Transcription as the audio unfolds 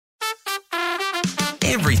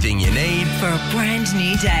Everything you need for a brand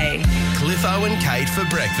new day. Cliffo and Kate for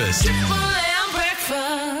breakfast.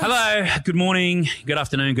 Hello, good morning, good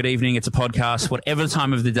afternoon, good evening. It's a podcast, whatever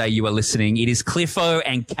time of the day you are listening. It is Cliffo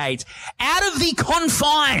and Kate. Out of the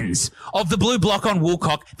confines of the blue block on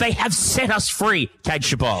Woolcock, they have set us free, Kate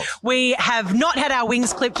Chabot. We have not had our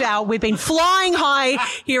wings clipped out. We've been flying high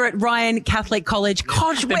here at Ryan Catholic College.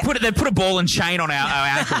 Gosh, they put a ball and chain on our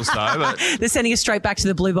ankles, though. But they're sending us straight back to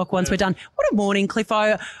the blue block once we're done. What a morning,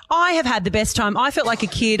 Cliffo. I have had the best time. I felt like a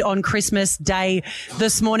kid on Christmas Day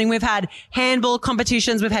this morning. We've had handball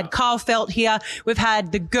competitions. We've had Kyle Felt here. We've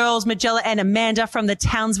had the girls, Magella and Amanda from the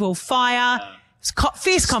Townsville Fire. It's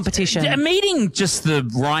fierce competition. Meeting just the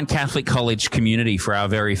Ryan Catholic College community for our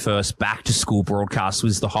very first back-to-school broadcast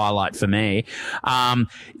was the highlight for me.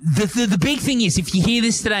 The big thing is, if you hear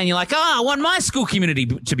this today and you're like, I want my school community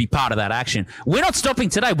to be part of that action, we're not stopping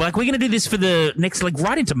today. We're going to do this for the next,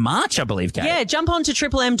 right into March, I believe, Kate. Yeah, jump on to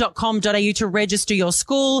triplem.com.au to register your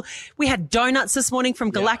school. We had donuts this morning from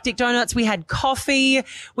Galactic Donuts. We had coffee,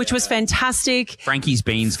 which was fantastic. Frankie's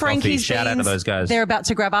Beans coffee. Shout out to those guys. They're about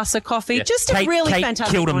to grab us a coffee. Yeah. Just a really Kate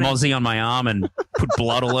fantastic killed a morning. mozzie on my arm and put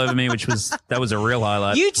blood all over me, that was a real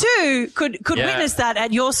highlight. You too could witness that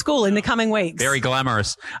at your school in the coming weeks. Very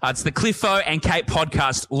glamorous. It's the Cliffo and Kate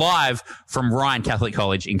podcast live from Ryan Catholic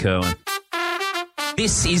College in Kerwin.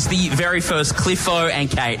 This is the very first Cliffo and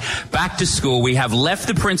Kate back to school. We have left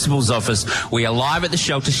the principal's office. We are live at the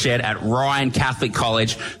shelter shed at Ryan Catholic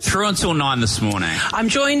College through until 9 this morning. I'm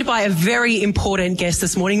joined by a very important guest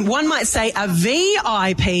this morning. One might say a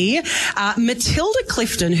VIP, Matilda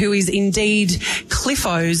Clifton, who is indeed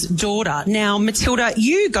Cliffo's daughter. Now, Matilda,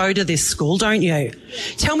 you go to this school, don't you?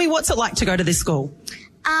 Tell me, what's it like to go to this school?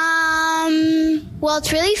 Well,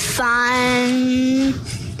 it's really fun.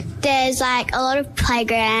 There's a lot of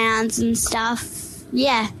playgrounds and stuff.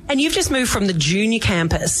 Yeah. And you've just moved from the junior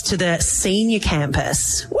campus to the senior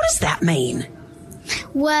campus. What does that mean?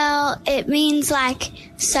 Well, it means last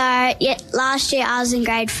year I was in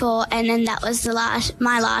grade 4 and then that was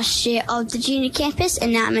my last year of the junior campus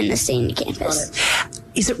and now I'm in the senior campus.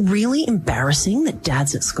 Is it really embarrassing that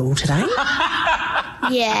Dad's at school today?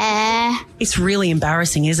 Yeah. It's really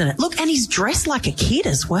embarrassing, isn't it? Look, and he's dressed like a kid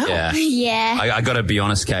as well. Yeah. Yeah. I got to be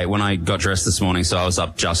honest, Kate, when I got dressed this morning, so I was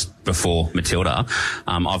up just before Matilda,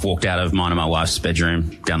 I've walked out of mine and my wife's bedroom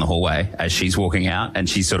down the hallway as she's walking out and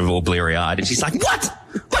she's sort of all bleary-eyed and she's like, what?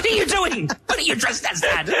 What are you doing? What are you dressed as,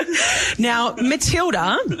 Dad? Now,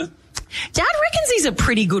 Matilda, Dad reckons he's a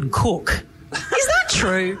pretty good cook. Is that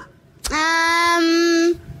true?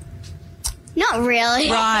 Not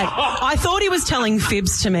really. Right. I thought he was telling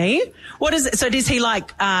fibs to me. What is it? So does he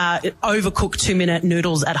overcook 2-minute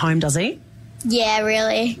noodles at home, does he? Yeah,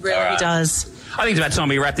 really. Really? He does. I think it's about time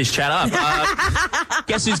we wrap this chat up.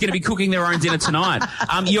 Guess who's going to be cooking their own dinner tonight?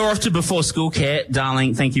 You're off to before school care.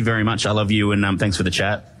 Darling, thank you very much. I love you and thanks for the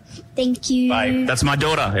chat. Thank you. Bye. That's my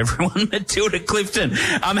daughter, everyone. Matilda Clifton.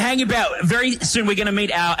 Hang about. Very soon we're going to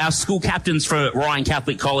meet our school captains for Ryan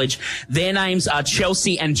Catholic College. Their names are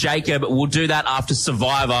Chelsea and Jacob. We'll do that after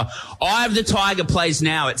Survivor. Eye of the Tiger plays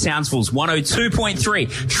now at Townsville's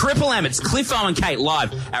 102.3. Triple M. It's Cliffo and Kate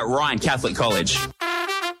live at Ryan Catholic College.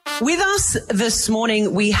 With us this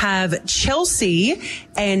morning, we have Chelsea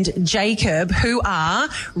and Jacob, who are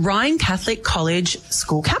Ryan Catholic College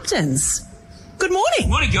school captains. Good morning.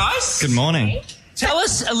 Morning, guys. Good morning. Tell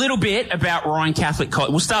us a little bit about Ryan Catholic College.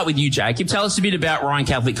 We'll start with you, Jacob. Tell us a bit about Ryan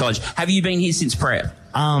Catholic College. Have you been here since prep?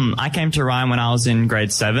 I came to Ryan when I was in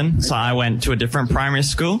grade 7, so I went to a different primary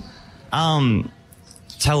school.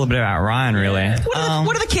 Tell a bit about Ryan, really.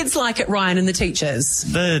 What are the kids like at Ryan and the teachers?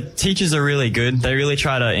 The teachers are really good. They really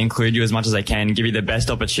try to include you as much as they can, give you the best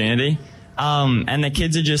opportunity. And the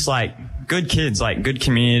kids are just good kids, good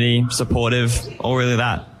community, supportive, all really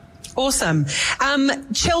that. Awesome.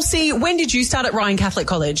 Chelsea, when did you start at Ryan Catholic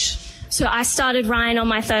College? So I started Ryan on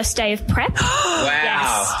my first day of prep. Wow.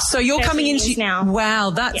 Yes. So you're coming into now.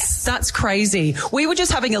 Wow, that's crazy. We were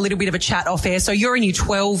just having a little bit of a chat off air. So you're in year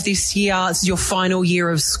 12 this year. This is your final year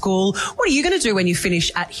of school. What are you going to do when you finish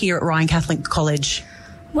here at Ryan Catholic College?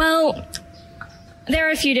 Well, there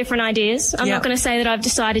are a few different ideas. I'm not going to say that I've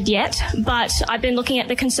decided yet, but I've been looking at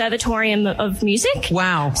the Conservatorium of Music.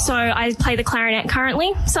 Wow. So I play the clarinet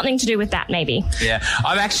currently. Something to do with that, maybe. Yeah.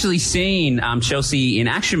 I've actually seen Chelsea in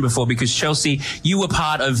action before because, Chelsea, you were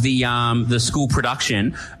part of the school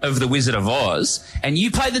production of The Wizard of Oz, and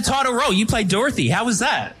you played the title role. You played Dorothy. How was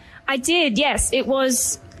that? I did, yes. It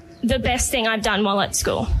was the best thing I've done while at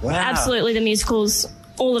school. Wow. Absolutely. The musicals,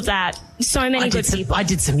 all of that. so many good people. I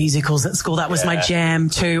did some musicals at school. That was my jam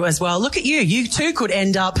too as well. Look at you. You too could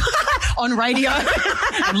end up on radio.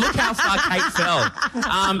 And look how far Kate fell.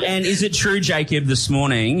 And is it true, Jacob, this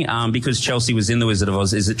morning, because Chelsea was in The Wizard of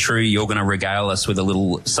Oz, is it true you're going to regale us with a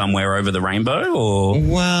little somewhere over the rainbow? Or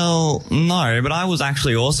Well, no, but I was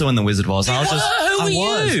actually also in The Wizard of Oz. Who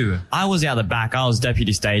were you? I was out the back. I was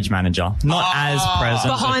deputy stage manager. Not as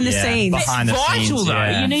present. Behind the scenes. Behind the Vital, scenes, though.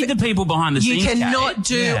 yeah. You need the people behind the You scenes, cannot Kate.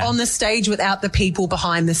 do on the stage without the people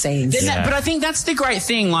behind the scenes. But I think that's the great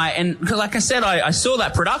thing. Like I said, I saw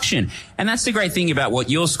that production, and that's the great thing about what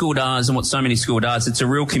your school does and what so many schools does. It's a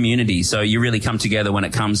real community. So you really come together when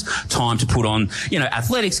it comes time to put on,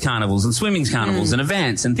 athletics carnivals and swimming carnivals and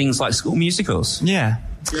events and things like school musicals. Yeah.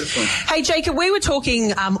 Beautiful. Hey, Jacob, we were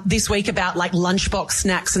talking this week about like lunchbox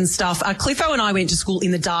snacks and stuff. Cliffo and I went to school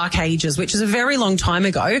in the dark ages, which is a very long time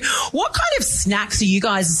ago. What kind of snacks are you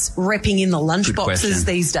guys repping in the lunchboxes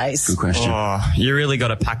these days? Good question. Oh, you really got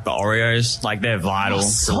to pack the Oreos. Like, they're vital.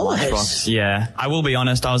 solid. The lunchbox. Yeah. I will be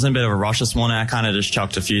honest, I was in a bit of a rush this morning. I kind of just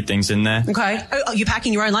chucked a few things in there. Okay. Oh, you're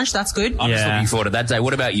packing your own lunch? That's good. I'm just looking forward to that day.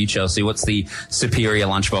 What about you, Chelsea? What's the superior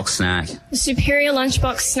lunchbox snack? The superior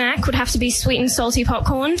lunchbox snack would have to be sweet and salty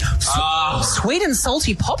popcorn. Sweet and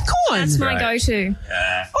salty popcorn. That's my go-to.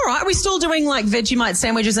 All right. Are we still doing like Vegemite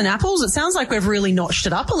sandwiches and apples? It sounds like we've really notched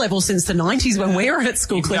it up a level since the 90s when we were at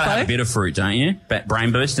school, You've got to have a Cliffo. bit of fruit, don't you?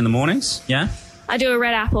 Brain boost in the mornings? Yeah? I do a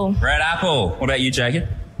red apple. Red apple. What about you, Jacob?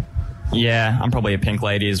 Yeah, I'm probably a pink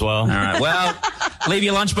lady as well. All right. Well, leave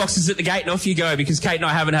your lunchboxes at the gate and off you go, because Kate and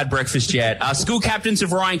I haven't had breakfast yet. School captains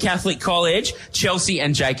of Ryan Catholic College, Chelsea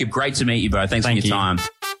and Jacob. Great to meet you both. Thanks for your time.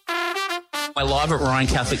 We're live at Ryan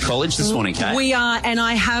Catholic College this morning, Kate. We are, and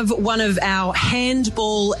I have one of our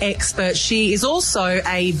handball experts. She is also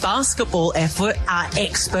a basketball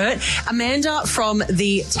expert, Amanda from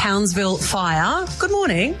the Townsville Fire. Good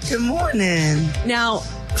morning. Good morning. Now,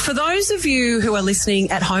 for those of you who are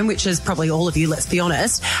listening at home, which is probably all of you, let's be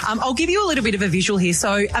honest, I'll give you a little bit of a visual here.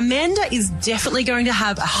 So Amanda is definitely going to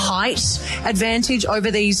have a height advantage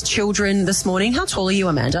over these children this morning. How tall are you,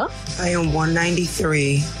 Amanda? I am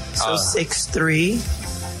 193, so 6'3".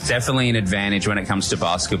 Definitely an advantage when it comes to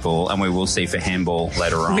basketball, and we will see for handball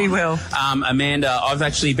later on. We will. Amanda, I've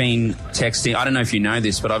actually been texting, I don't know if you know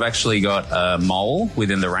this, but I've actually got a mole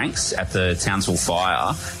within the ranks at the Townsville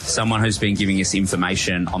Fire, someone who's been giving us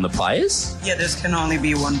information on the players. Yeah, this can only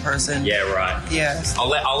be one person. Yeah, right. Yes.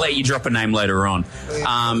 I'll let you drop a name later on.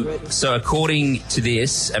 So according to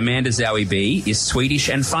this, Amanda Zowie B is Swedish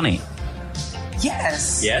and funny.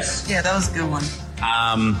 Yes. Yes? Yeah, that was a good one.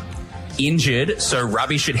 Injured, so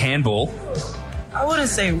rubbish at handball. I wouldn't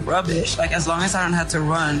say rubbish. Like, as long as I don't have to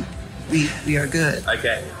run, we are good.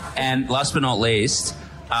 Okay. And last but not least,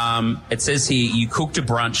 it says here you cooked a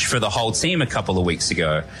brunch for the whole team a couple of weeks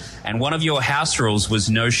ago, and one of your house rules was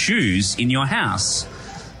no shoes in your house.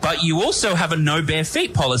 But you also have a no bare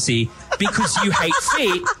feet policy because you hate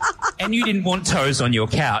feet and you didn't want toes on your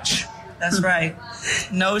couch. That's right.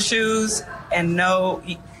 No shoes and no...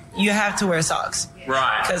 You have to wear socks.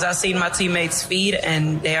 Right. Because I've seen my teammates' feet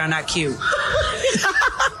and they are not cute.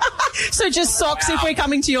 So just socks if we're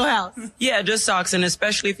coming to your house? Yeah, just socks. And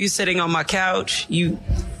especially if you're sitting on my couch,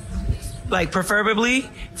 preferably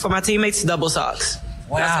for my teammates, double socks.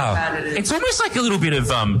 Wow. That's how bad it is. It's almost like a little bit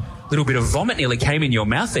of vomit nearly came in your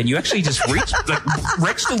mouth then. You actually just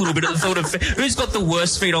retched a little bit at the thought of who's got the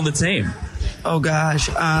worst feet on the team. Oh, gosh.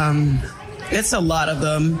 It's a lot of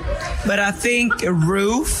them. But I think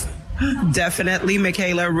Ruth, definitely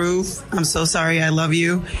Michaela Ruth. I'm so sorry. I love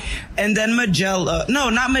you. And then Magella. No,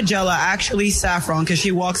 not Magella. Actually, Saffron, because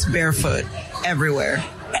she walks barefoot everywhere.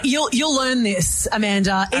 You'll learn this,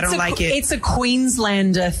 Amanda. I don't like it. It's a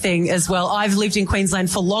Queenslander thing as well. I've lived in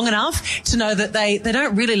Queensland for long enough to know that they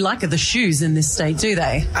don't really like the shoes in this state, do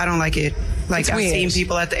they? I don't like it. Like, I've seen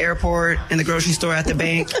people at the airport, in the grocery store, at the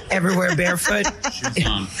bank, everywhere barefoot.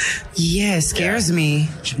 Yeah, it scares me.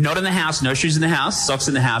 Not in the house, no shoes in the house, socks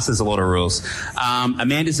in the house, there's a lot of rules.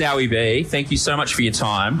 Amanda Zowie B, thank you so much for your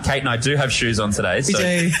time. Kate and I do have shoes on today, so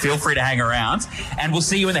feel free to hang around. And we'll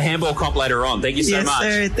see you in the handball comp later on. Thank you so much.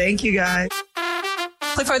 Yes, sir. Thank you, guys.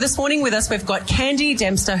 Cliffo, this morning with us, we've got Candy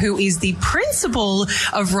Dempster, who is the principal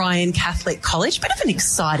of Ryan Catholic College. Bit of an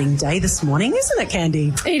exciting day this morning, isn't it,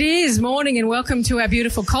 Candy? It is. Morning and welcome to our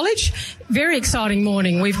beautiful college. Very exciting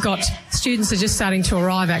morning. We've got students are just starting to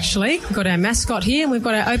arrive, actually. We've got our mascot here and we've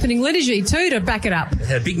got our opening liturgy too to back it up.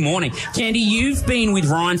 A big morning. Candy, you've been with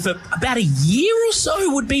Ryan for about a year or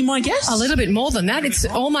so, would be my guess. A little bit more than that. It's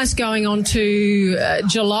almost going on to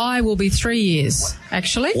July will be 3 years,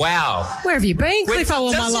 actually. Wow. Where have you been, Cliffo,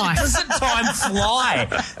 all my life? Doesn't time fly?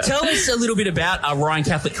 Tell us a little bit about Ryan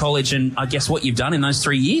Catholic College and I guess what you've done in those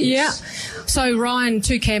 3 years. Yeah. So Ryan,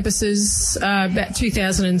 2 campuses, about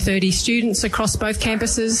 2,030 students across both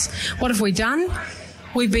campuses. What have we done?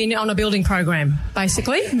 We've been on a building program,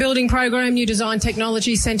 basically. Building program, new design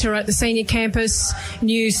technology centre at the senior campus,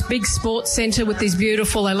 new big sports centre with these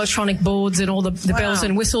beautiful electronic boards and all the bells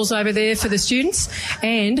and whistles over there for the students.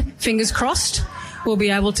 And, fingers crossed, we'll be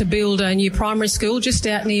able to build a new primary school just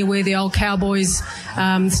out near where the old Cowboys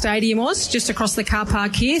stadium was, just across the car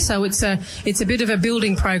park here. So it's a bit of a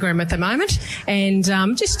building program at the moment, and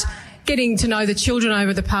just getting to know the children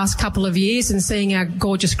over the past couple of years and seeing our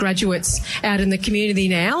gorgeous graduates out in the community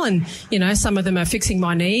now. And, you know, some of them are fixing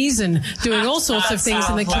my knees and doing all sorts of things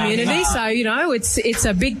in the community. So, you know, it's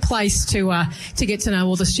a big place to get to know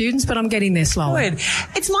all the students, but I'm getting there slowly. Good.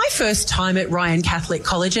 It's my first time at Ryan Catholic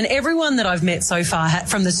College, and everyone that I've met so far,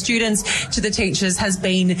 from the students to the teachers, has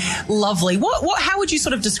been lovely. How would you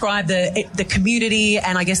sort of describe the community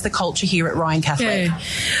and I guess the culture here at Ryan Catholic? Yeah.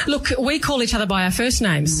 Look, we call each other by our first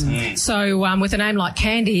names. So with a name like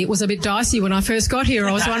Candy, it was a bit dicey when I first got here.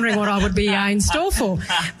 I was wondering what I would be in store for.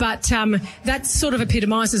 But that sort of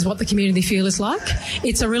epitomises what the community feel is like.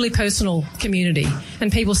 It's a really personal community. And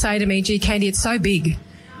people say to me, gee, Candy, it's so big.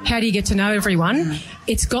 How do you get to know everyone?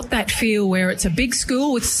 It's got that feel where it's a big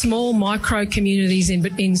school with small micro communities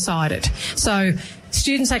inside it. So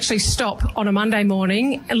students actually stop on a Monday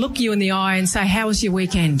morning and look you in the eye and say, how was your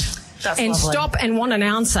weekend? That's and lovely. Stop and want an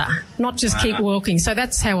answer, not just keep walking. So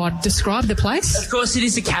that's how I describe the place. Of course, it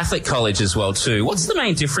is a Catholic college as well too. What's the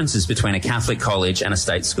main differences between a Catholic college and a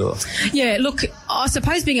state school? Yeah, look, I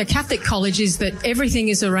suppose being a Catholic college is that everything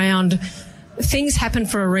is around things happen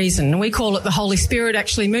for a reason. We call it the Holy Spirit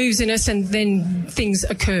actually moves in us and then things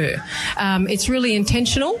occur. It's really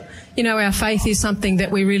intentional. You know, our faith is something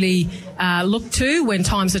that we really look to when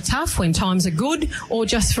times are tough, when times are good, or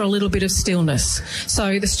just for a little bit of stillness.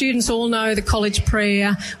 So the students all know the college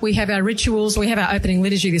prayer. We have our rituals. We have our opening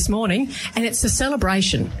liturgy this morning, and it's a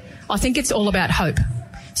celebration. I think it's all about hope.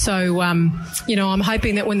 So, you know, I'm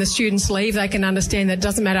hoping that when the students leave, they can understand that it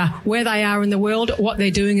doesn't matter where they are in the world, what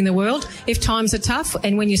they're doing in the world. If times are tough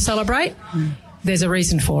and when you celebrate, there's a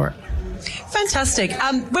reason for it. Fantastic.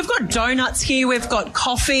 We've got donuts here. We've got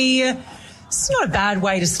coffee. It's not a bad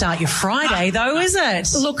way to start your Friday, though, is it?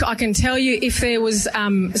 Look, I can tell you if there was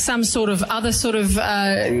some sort of other sort of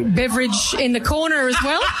beverage in the corner as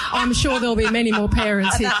well, I'm sure there'll be many more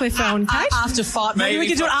parents here, Cliffo and Kate. After 5. Maybe we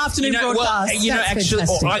could do an afternoon broadcast. Well, That's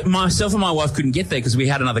actually, myself and my wife couldn't get there because we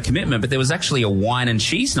had another commitment, but there was actually a wine and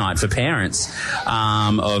cheese night for parents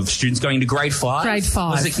of students going to grade 5. Grade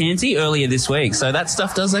 5. Was it, Canty? Earlier this week. So that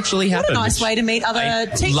stuff does actually happen. What a nice way to meet other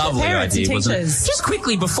parents and teachers. Just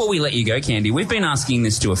quickly, before we let you go, Canty, we've been asking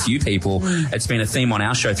this to a few people. It's been a theme on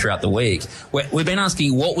our show throughout the week. We've been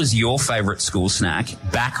asking, what was your favourite school snack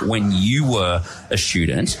back when you were a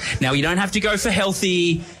student? Now, you don't have to go for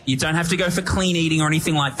healthy. You don't have to go for clean eating or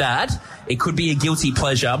anything like that. It could be a guilty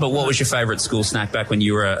pleasure, but what was your favourite school snack back when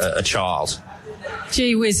you were a child?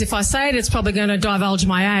 Gee whiz, if I say it, it's probably going to divulge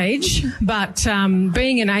my age. But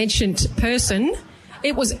being an ancient person,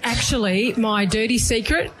 it was actually my dirty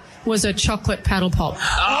secret was a chocolate paddle pop.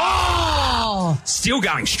 Oh! Still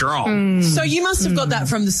going strong. So you must have got that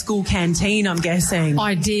from the school canteen, I'm guessing.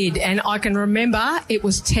 I did, and I can remember it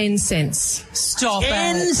was 10 cents. Stop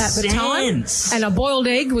 10 it. At the time. And a boiled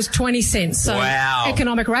egg was 20 cents. So wow.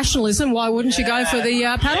 Economic rationalism, why wouldn't you go for the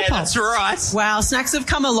paddle pop? That's right. Wow, snacks have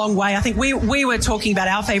come a long way. I think we were talking about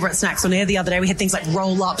our favourite snacks on air the other day. We had things like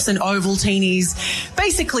roll-ups and Ovaltinis,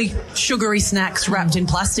 basically sugary snacks wrapped in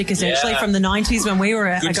plastic, essentially, from the 90s when we were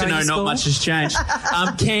going to school. No, not much has changed.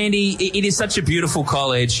 Candy, it is such a beautiful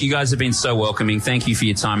college. You guys have been so welcoming. Thank you for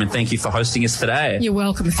your time and thank you for hosting us today. You're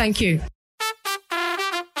welcome. Thank you.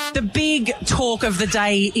 The big talk of the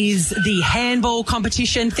day is the handball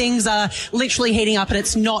competition. Things are literally heating up and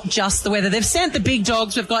it's not just the weather. They've sent the big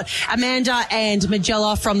dogs. We've got Amanda and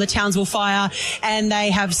Magella from the Townsville Fire and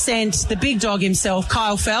they have sent the big dog himself,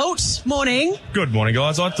 Kyle Felt. Morning. Good morning,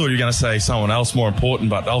 guys. I thought you were going to say someone else more important,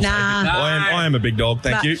 but I'll take it. I am a big dog.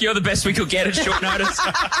 Thank you. You're the best we could get at short notice.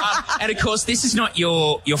 And, of course, this is not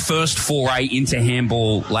your first foray into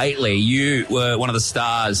handball lately. You were one of the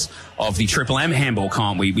stars of the Triple M handball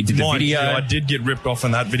comp we We did the Mind video. you, I did get ripped off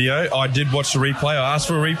in that video. I did watch the replay. I asked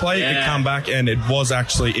for a replay. Yeah. It come back and it was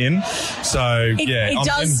actually in. So, It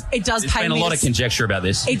does There's pain been a me lot to of conjecture about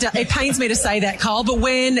this. It pains me to say that, Carl, but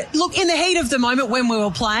in the heat of the moment when we were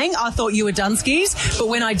playing, I thought you were Dunskies, but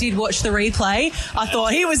when I did watch the replay, I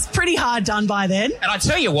thought he was pretty hard done by then. And I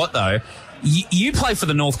tell you what, though, you play for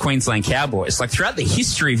the North Queensland Cowboys. Like, throughout the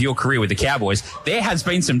history of your career with the Cowboys, there has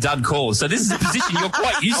been some dud calls. So this is a position you're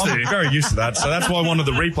quite used to. I'm very used to that. So that's why I wanted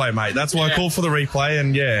the replay, mate. That's why I called for the replay.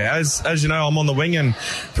 And, as you know, I'm on the wing and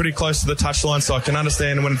pretty close to the touchline, so I can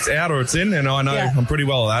understand when it's out or it's in, and I know I'm pretty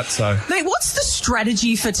well at that. So, Mate, what's the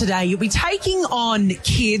strategy for today? You'll be taking on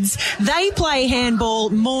kids. They play handball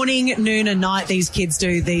morning, noon and night, these kids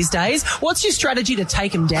do these days. What's your strategy to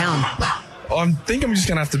take them down? I think I'm just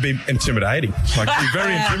going to have to be intimidating. Like, be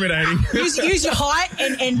very intimidating. Use your height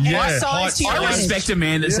and size to your I advantage. respect a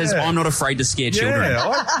man that says, I'm not afraid to scare children.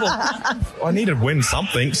 I need to win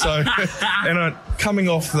something. So, and coming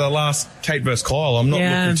off the last Kate versus Kyle, I'm not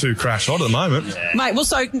looking too crash hot at the moment. Mate, well,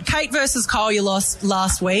 so Kate versus Kyle, you lost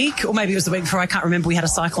last week, or maybe it was the week before, I can't remember, we had a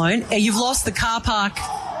cyclone. You've lost the car park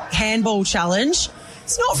handball challenge.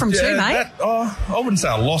 It's not from two, mate. I wouldn't say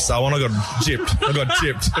I lost that one. I got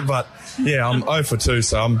gypped. But, yeah, I'm 0 for 2,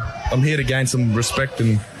 so I'm here to gain some respect,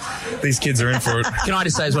 and these kids are in for it. Can I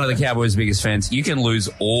just say, as one of the Cowboys' biggest fans, you can lose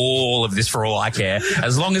all of this for all I care.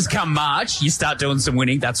 As long as come March, you start doing some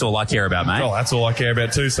winning, that's all I care about, mate. Oh, that's all I care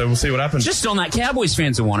about too, so we'll see what happens. Just on that, Cowboys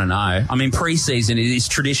fans will want to know. I mean, pre-season is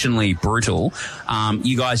traditionally brutal.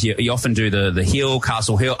 You guys, you often do the hill,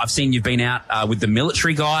 Castle Hill. I've seen you've been out with the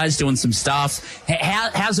military guys doing some stuff.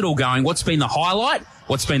 How's it all going? What's been the highlight?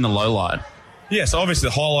 What's been the low light? Yeah, so obviously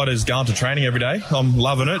the highlight is going to training every day. I'm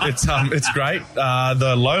loving it. It's great.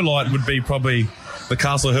 The low light would be probably the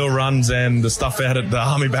Castle Hill runs and the stuff out at the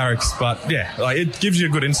Army barracks. But, it gives you a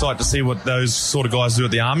good insight to see what those sort of guys do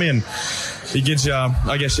at the Army, and it gives you,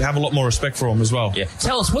 I guess, you have a lot more respect for them as well. Yeah.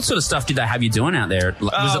 Tell us, what sort of stuff did they have you doing out there?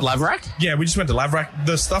 Was it Laverack? Yeah, we just went to Laverack.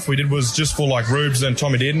 The stuff we did was just for, like, Rubes and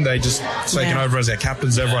Tommy Dearden. They just taken over as our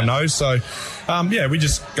captains, everyone knows. So, we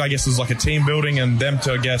just, I guess, it was like a team building and them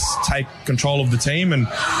to, I guess, take control of the team. And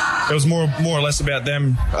it was more or less about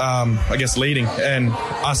them, I guess, leading and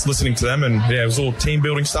us listening to them. And, it was all team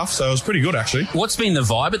building stuff. So it was pretty good, actually. What's been the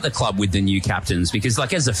vibe at the club with the new captains? Because,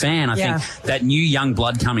 like, as a fan, I think that new young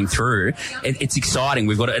blood coming through, it's exciting.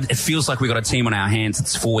 It feels like we've got a team on our hands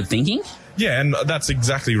that's forward thinking. Yeah, and that's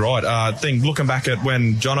exactly right. I think looking back at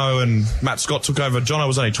when Jono and Matt Scott took over, Jono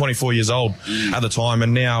was only 24 years old at the time,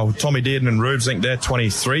 and now Tommy Dearden and Rubes, I think they're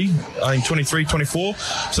 23, 24.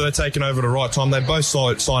 So they're taking over at the right time. They both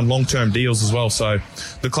signed long-term deals as well. So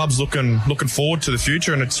the club's looking forward to the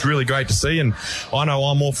future, and it's really great to see. And I know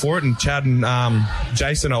I'm all for it, and Chad and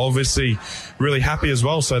Jason are obviously really happy as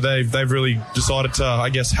well. So they've really decided to, I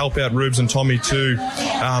guess, help out Rubes and Tommy to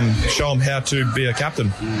show them how to be a captain.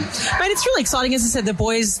 Mate, it's really exciting. As I said, the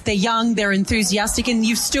boys, they're young, they're enthusiastic, and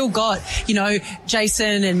you've still got,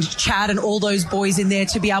 Jason and Chad and all those boys in there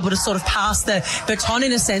to be able to sort of pass the baton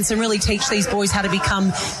in a sense and really teach these boys how to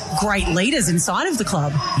become great leaders inside of the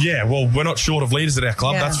club. Yeah, well, we're not short of leaders at our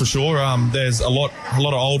club, that's for sure. There's a lot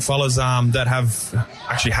of old fellas that have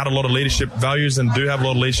actually had a lot of leadership values and do have a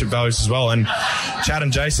lot of leadership values as well. And Chad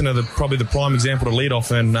and Jason are probably the prime example to lead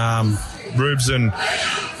off, and Rubes and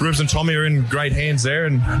Tommy are in great hands there,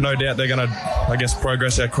 and no doubt they're going to, I guess,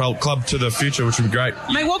 progress our club to the future, which would be great.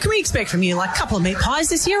 Mate, what can we expect from you? Like a couple of meat pies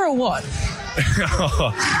this year, or what?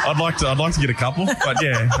 I'd like to get a couple, but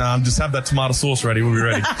just have that tomato sauce ready. We'll be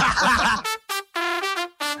ready.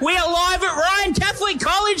 We are live at Ryan Catholic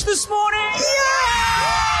College this morning.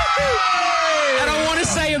 And I want to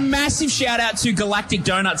say a massive shout out to Galactic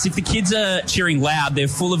Donuts. If the kids are cheering loud, they're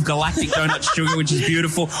full of Galactic Donut sugar, which is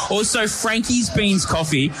beautiful. Also, Frankie's Beans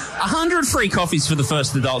Coffee. 100 free coffees for the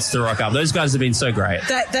first adults to rock up. Those guys have been so great.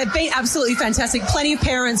 They've been absolutely fantastic. Plenty of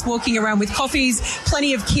parents walking around with coffees.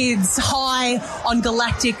 Plenty of kids high on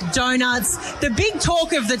Galactic Donuts. The big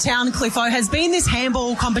talk of the town, Cliffo, has been this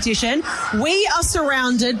handball competition. We are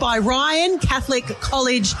surrounded by Ryan Catholic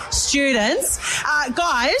College students.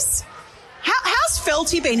 Guys, how's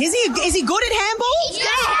Felty been? Is he good at handball? Yeah.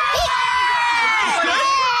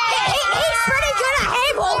 He's pretty good at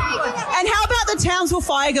handball. And how about the Townsville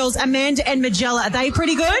Fire Girls, Amanda and Magella? Are they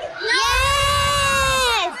pretty good?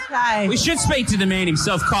 Yes. Okay. We should speak to the man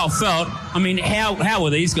himself, Kyle Felt. I mean, how were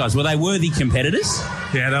these guys? Were they worthy competitors?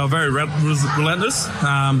 Yeah, they were very relentless,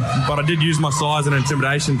 but I did use my size and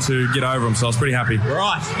intimidation to get over them, so I was pretty happy.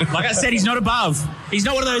 Right. Like I said, he's not above. He's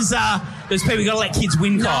not one of those There's people got to let kids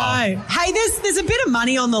win, Kyle. No. Hey, there's a bit of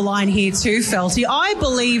money on the line here too, Felty. I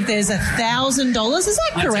believe there's $1,000. Is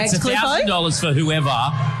that correct, It's Cliffo? $1,000 for whoever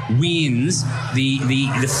wins the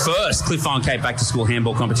first Cliffo and Kate back to school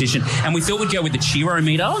handball competition. And we thought we'd go with the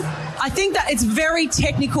cheerometer. I think that it's a very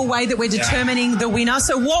technical way that we're determining the winner.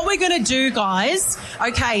 So what we're going to do, guys,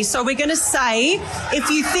 okay, so we're going to say if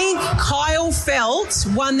you think Kyle Felt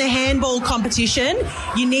won the handball competition,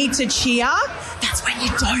 you need to cheer. That's when you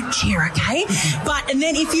don't cheer, okay? And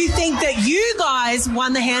then if you think that you guys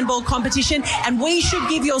won the handball competition and we should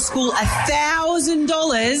give your school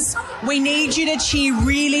 $1,000, we need you to cheer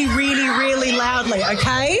really, really, really loudly,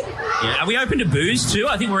 okay? Yeah. Are we open to boos too?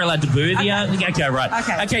 I think we're allowed to boo. Okay, right.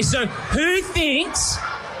 Okay, so who thinks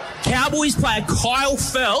Cowboys player Kyle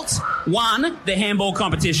Felt won the handball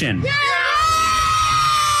competition?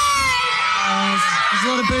 There's a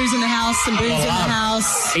lot of boos in the house, some boos in the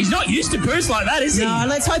house. He's not used to boos like that, is he? No,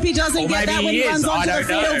 let's hope he doesn't get that when he runs onto the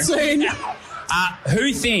field soon.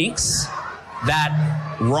 Who thinks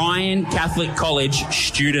that Ryan Catholic College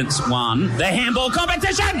students won the handball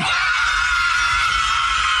competition?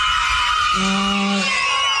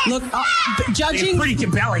 Look, judging... Pretty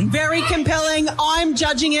compelling. Very compelling. I'm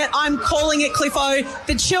judging it. I'm calling it, Cliffo.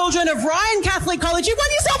 The children of Ryan Catholic College, you won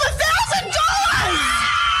yourself $1,000!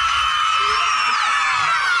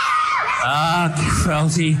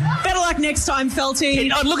 Felty. Better luck next time,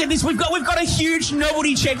 Felty. Oh, look at this. We've got a huge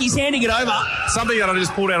novelty check. He's handing it over. Something that I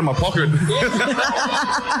just pulled out of my pocket.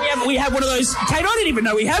 We have one of those. Kate, I didn't even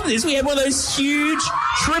know we have this. We have one of those huge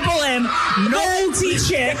Triple M novelty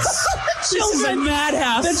checks. This is a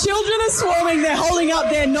madhouse. The children are swarming. They're holding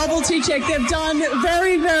up their novelty check. They've done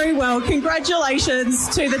very, very well. Congratulations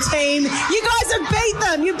to the team. You guys have beat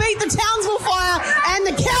them. You beat the Townsville Fire and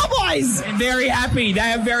the Cowboys. Very happy.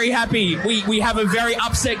 They are very happy. We have a very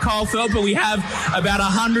upset Kyle Felt, but we have about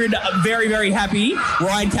 100 very, very happy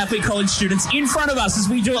Ryan Catholic College students in front of us as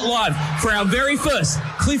we do it live for our very first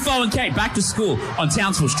Cliffo and Kate back to school on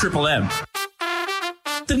Townsville's Triple M.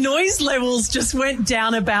 The noise levels just went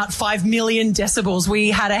down about 5 million decibels.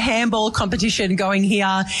 We had a handball competition going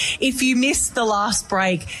here. If you missed the last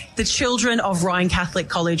break, the children of Ryan Catholic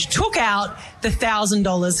College took out the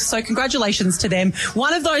 $1,000. So congratulations to them.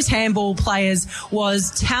 One of those handball players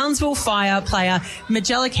was Townsville Fire player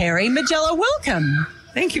Magella Carey. Magella, welcome.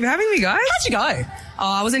 Thank you for having me, guys. How'd you go?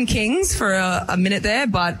 I was in Kings for a minute there,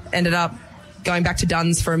 but ended up going back to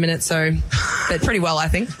Duns for a minute, so but pretty well, I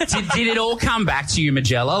think. Did it all come back to you,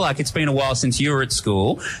 Magella? Like, it's been a while since you were at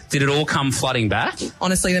school. Did it all come flooding back?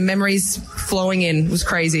 Honestly, the memories flowing in was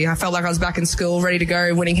crazy. I felt like I was back in school, ready to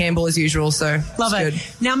go, winning handball as usual, so love it. Good.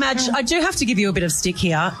 Now, Madge, I do have to give you a bit of stick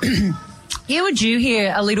here. You were due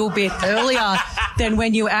here a little bit earlier than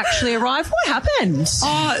when you actually arrived. What happened?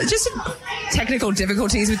 Just technical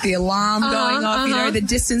difficulties with the alarm going off, you know, the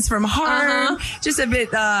distance from home. Just a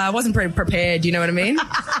bit, I wasn't pretty prepared, you know what I mean?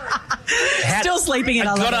 Still sleeping in.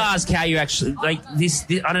 I've got to ask how you actually, like, this,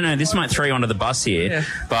 I don't know, this might throw you under the bus here,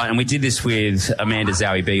 and we did this with Amanda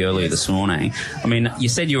Zowie B earlier this morning. I mean, you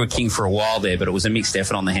said you were king for a while there, but it was a mixed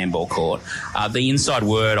effort on the handball court. The inside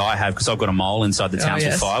word I have, because I've got a mole inside the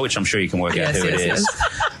Townsville Fire, which I'm sure you can work out who it is.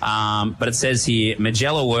 But it says here,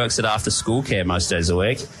 Magella works at after school care most days a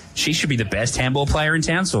week. She should be the best handball player in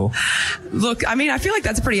Townsville. Look, I mean, I feel like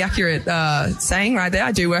that's a pretty accurate saying right there.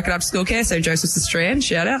 I do work at after school care, so Joseph's Australian,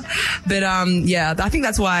 shout out. But yeah, I think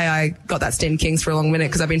that's why I got that stint in Kings for a long minute,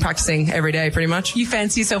 because I've been practicing every day pretty much. You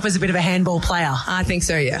fancy yourself as a bit of a handball player? I think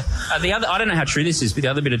so, yeah. The other, I don't know how true this is, but the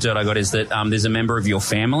other bit of dirt I got is that there's a member of your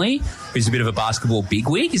family who's a bit of a basketball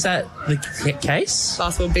bigwig. Is that the case?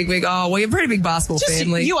 Basketball bigwig. Oh, well, you're a pretty big basketball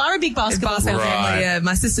family. You are a big basketball family. Yeah,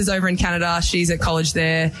 my sister's over in Canada. She's at college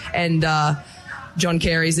there, and John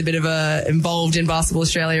Carey's a bit of involved in Basketball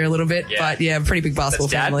Australia a little bit, but yeah, pretty big basketball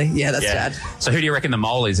family. Yeah, that's Dad. So who do you reckon the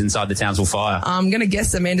mole is inside the Townsville Fire? I'm going to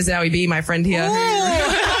guess Amanda Zowie B, my friend here.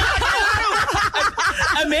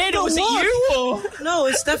 Amanda, was it you or? No,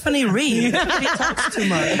 it's Stephanie Reed. She talks too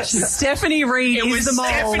much. Stephanie Reed is the mole.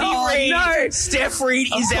 Stephanie Reed. No. Steph Reed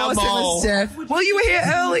is our mole. Well, you were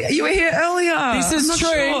here earlier. This is true.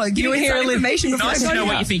 Sure. You were here earlier. Nice to know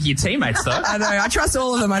what you think of your teammates, though. I know. I trust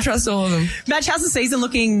all of them. Madge, how's the season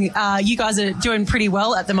looking? You guys are doing pretty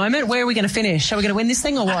well at the moment. Where are we going to finish? Are we going to win this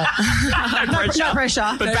thing or what? No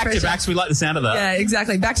pressure. But back-to-backs, we like the sound of that. Yeah,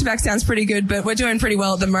 exactly. Back-to-back sounds pretty good, but we're doing pretty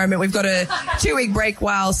well at the moment. We've got a 2-week break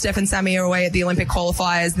while while Steph and Sammy are away at the Olympic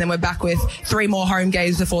qualifiers, and then we're back with 3 more home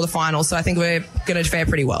games before the final. So I think we're going to fare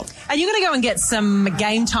pretty well. And you're going to go and get some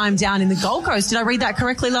game time down in the Gold Coast. Did I read that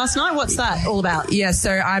correctly last night? What's that all about? Yeah,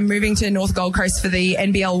 so I'm moving to North Gold Coast for the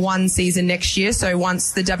NBL 1 season next year. So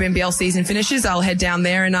once the WNBL season finishes, I'll head down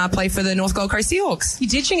there and play for the North Gold Coast Seahawks. You're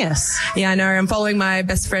ditching us. Yeah, I know. I'm following my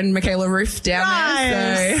best friend Michaela Roof down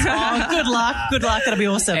there. So. Oh, good luck. Good luck. That'll be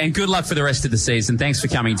awesome. And good luck for the rest of the season. Thanks for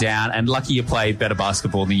coming down. And lucky you play better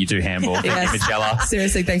basketball than you do handball. Thank you, Michelle.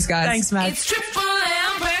 Seriously, thanks, guys. Thanks, mate. It's Triple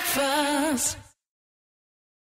M breakfast.